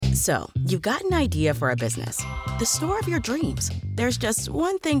So, you've got an idea for a business, the store of your dreams. There's just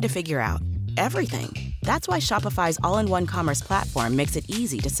one thing to figure out: everything. That's why Shopify's all-in-one commerce platform makes it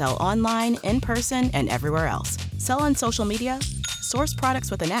easy to sell online, in person, and everywhere else. Sell on social media, source products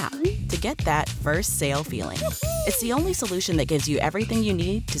with an app to get that first sale feeling. It's the only solution that gives you everything you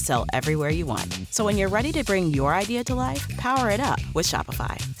need to sell everywhere you want. So when you're ready to bring your idea to life, power it up with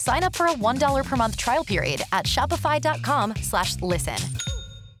Shopify. Sign up for a $1 per month trial period at shopify.com/listen.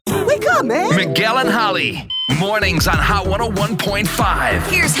 Wake up, man! Miguel and Holly. Mornings on Hot 101.5.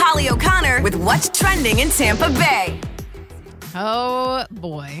 Here's Holly O'Connor with what's trending in Tampa Bay. Oh,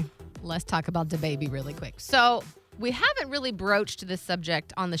 boy. Let's talk about DaBaby really quick. So we haven't really broached this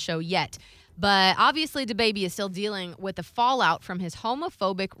subject on the show yet, but obviously DaBaby is still dealing with the fallout from his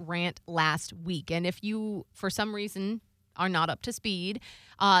homophobic rant last week. And if you, for some reason, are not up to speed,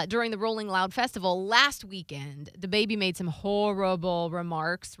 during the Rolling Loud Festival last weekend, DaBaby made some horrible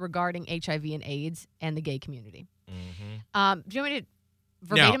remarks regarding HIV and AIDS and the gay community. Mm-hmm. Do you want me to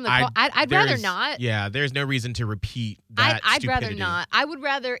verbatim the quote? I'd rather not. Yeah, there's no reason to repeat that I'd stupidity. rather not. I would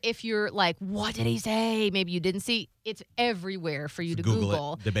rather, if you're like, what did he say? Maybe you didn't see. It's everywhere for you to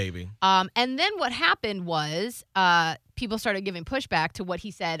Google. DaBaby. And then what happened was people started giving pushback to what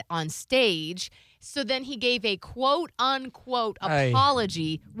he said on stage. So then he gave a quote-unquote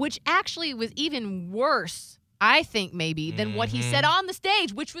apology, which actually was even worse, I think, maybe, than what he said on the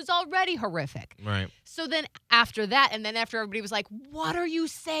stage, which was already horrific. Right. So then after that, and then after everybody was like, what are you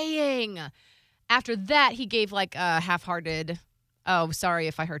saying? After that, he gave like a half-hearted, oh, sorry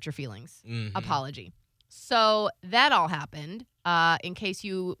if I hurt your feelings, apology. So that all happened. In case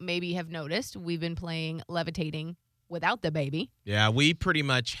you maybe have noticed, we've been playing Levitating without DaBaby. Yeah, we pretty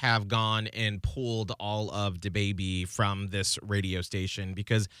much have gone and pulled all of DaBaby from this radio station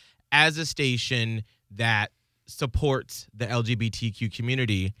because as a station that supports the LGBTQ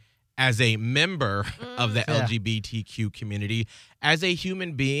community, as a member of the LGBTQ community, as a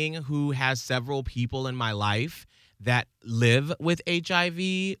human being who has several people in my life that live with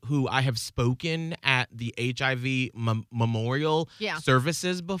HIV, who I have spoken at the HIV memorial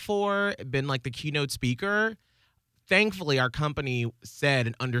services before, been like the keynote speaker. Thankfully, our company said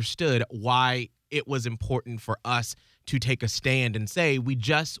and understood why it was important for us to take a stand and say we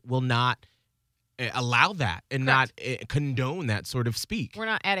just will not allow that and not condone that sort of speak. We're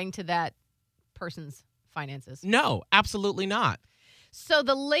not adding to that person's finances. No, absolutely not. So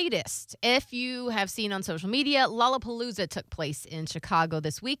the latest, if you have seen on social media, Lollapalooza took place in Chicago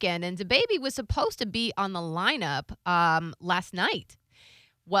this weekend, and DaBaby was supposed to be on the lineup last night.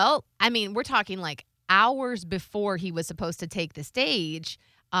 Well, I mean, we're talking like hours before he was supposed to take the stage,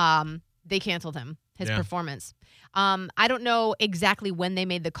 they canceled his performance. I don't know exactly when they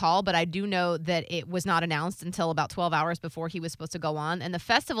made the call, but I do know that it was not announced until about 12 hours before he was supposed to go on. And the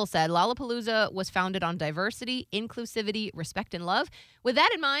festival said Lollapalooza was founded on diversity, inclusivity, respect, and love. With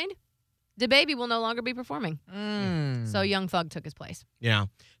that in mind, DaBaby will no longer be performing. So Young Thug took his place. Yeah.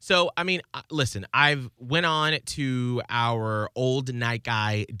 So, I mean, listen, I've went on to our old night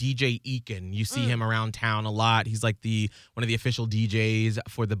guy, DJ Eakin. You see him around town a lot. He's like one of the official DJs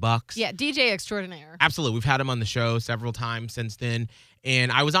for the Bucks. Yeah, DJ extraordinaire. Absolutely. We've had him on the show several times since then.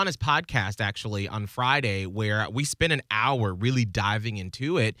 And I was on his podcast, actually, on Friday, where we spent an hour really diving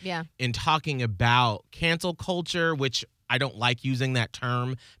into it and talking about cancel culture, which I don't like using that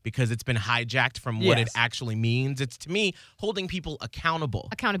term because it's been hijacked from what it actually means. It's, to me, holding people accountable.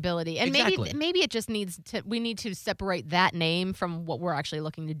 Accountability. And maybe it just we need to separate that name from what we're actually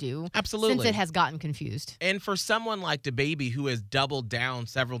looking to do. Absolutely. Since it has gotten confused. And for someone like DaBaby, who has doubled down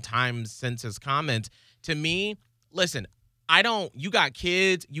several times since his comments, to me, listen, you got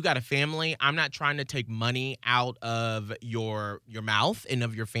kids, you got a family. I'm not trying to take money out of your mouth and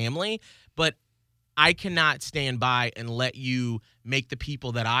of your family, but I cannot stand by and let you make the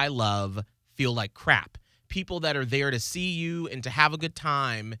people that I love feel like crap. People that are there to see you and to have a good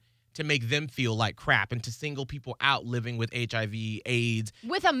time, to make them feel like crap and to single people out living with HIV, AIDS.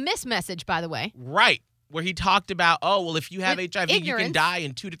 With a mismessage, by the way. Right. Where he talked about, oh, well, if you have HIV, you can die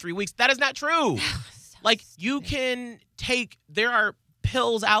in 2 to 3 weeks. That is not true. Like, you can there are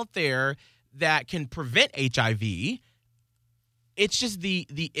pills out there that can prevent HIV. It's just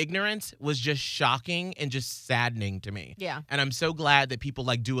the ignorance was just shocking and just saddening to me. Yeah. And I'm so glad that people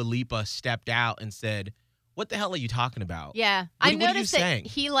like Dua Lipa stepped out and said, what the hell are you talking about? Yeah. I noticed that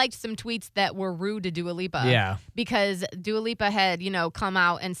he liked some tweets that were rude to Dua Lipa. Yeah. Because Dua Lipa had, come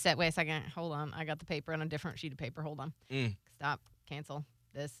out and said, wait a second, hold on. I got the paper on a different sheet of paper. Hold on. Stop. Cancel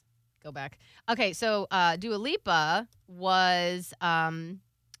this. Go back. Okay, so Dua Lipa was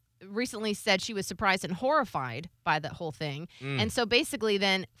recently said she was surprised and horrified by the whole thing. And so basically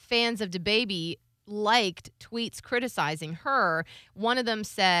then fans of DaBaby liked tweets criticizing her. One of them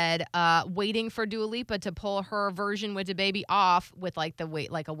said, waiting for Dua Lipa to pull her version with DaBaby off with like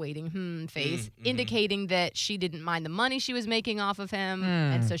a waiting face, indicating that she didn't mind the money she was making off of him.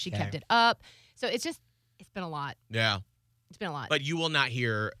 And so she kept it up. So it's been a lot. Yeah. It's been a lot. But you will not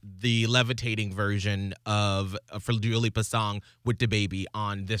hear the levitating version of for Dua Lipa's song with DaBaby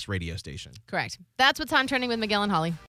on this radio station. Correct. That's what's on Trending with Miguel and Holly.